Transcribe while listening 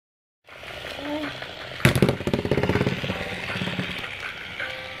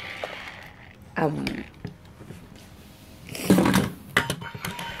Oh,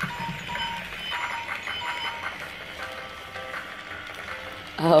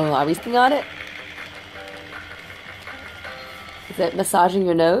 are we sitting on it? Is it massaging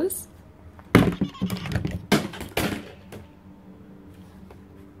your nose?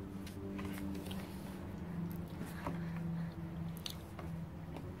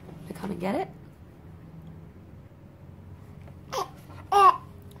 Come and get it?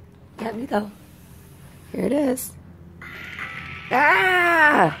 Get me though. Here it is.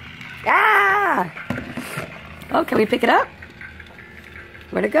 Ah! Ah! Oh, can we pick it up?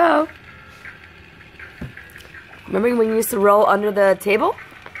 Where'd it go? Remember when you used to roll under the table?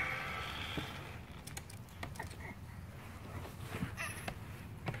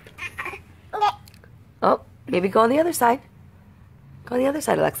 Oh, maybe go on the other side. Go on the other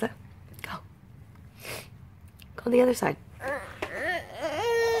side, Alexa. Go. Go on the other side.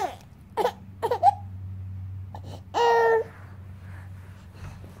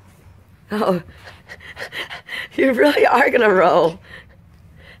 Oh, you really are gonna roll.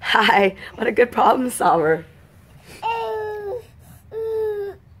 Hi, what a good problem solver.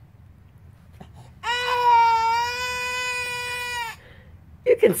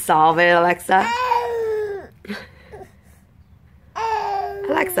 You can solve it, Alexa.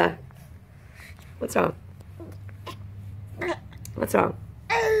 Alexa, what's wrong? What's wrong?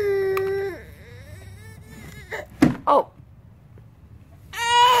 Oh.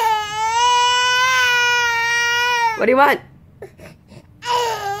 What do you want?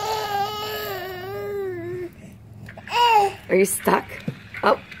 Are you stuck?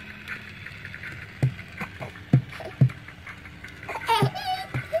 Oh.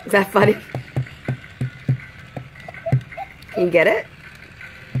 Is that funny? Can you get it?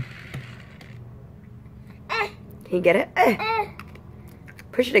 Can you get it?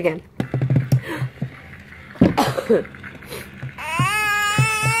 Push it again.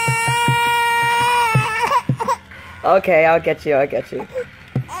 Okay, I'll get you, I'll get you.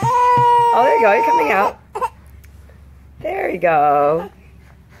 Oh, there you go, you're coming out. There you go.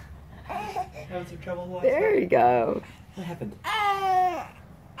 Having some trouble? There you go. What happened?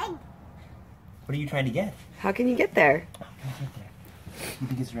 What are you trying to get? How can you get there? How can I get there? You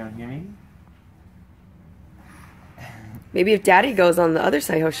think it's around here, maybe? Maybe if Daddy goes on the other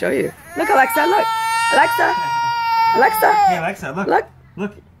side, he'll show you. Look, Alexa, look. Alexa. Alexa. Hey, Alexa, look. Look.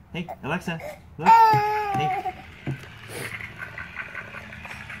 Look. Hey, Alexa. Look. Hey.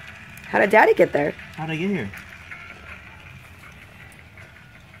 How did Daddy get there? How did I get here?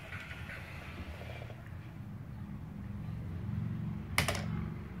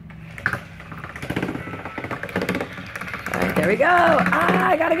 All right, there we go. Ah,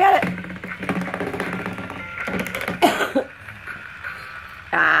 I gotta get it.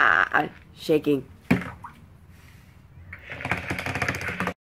 Ah, shaking.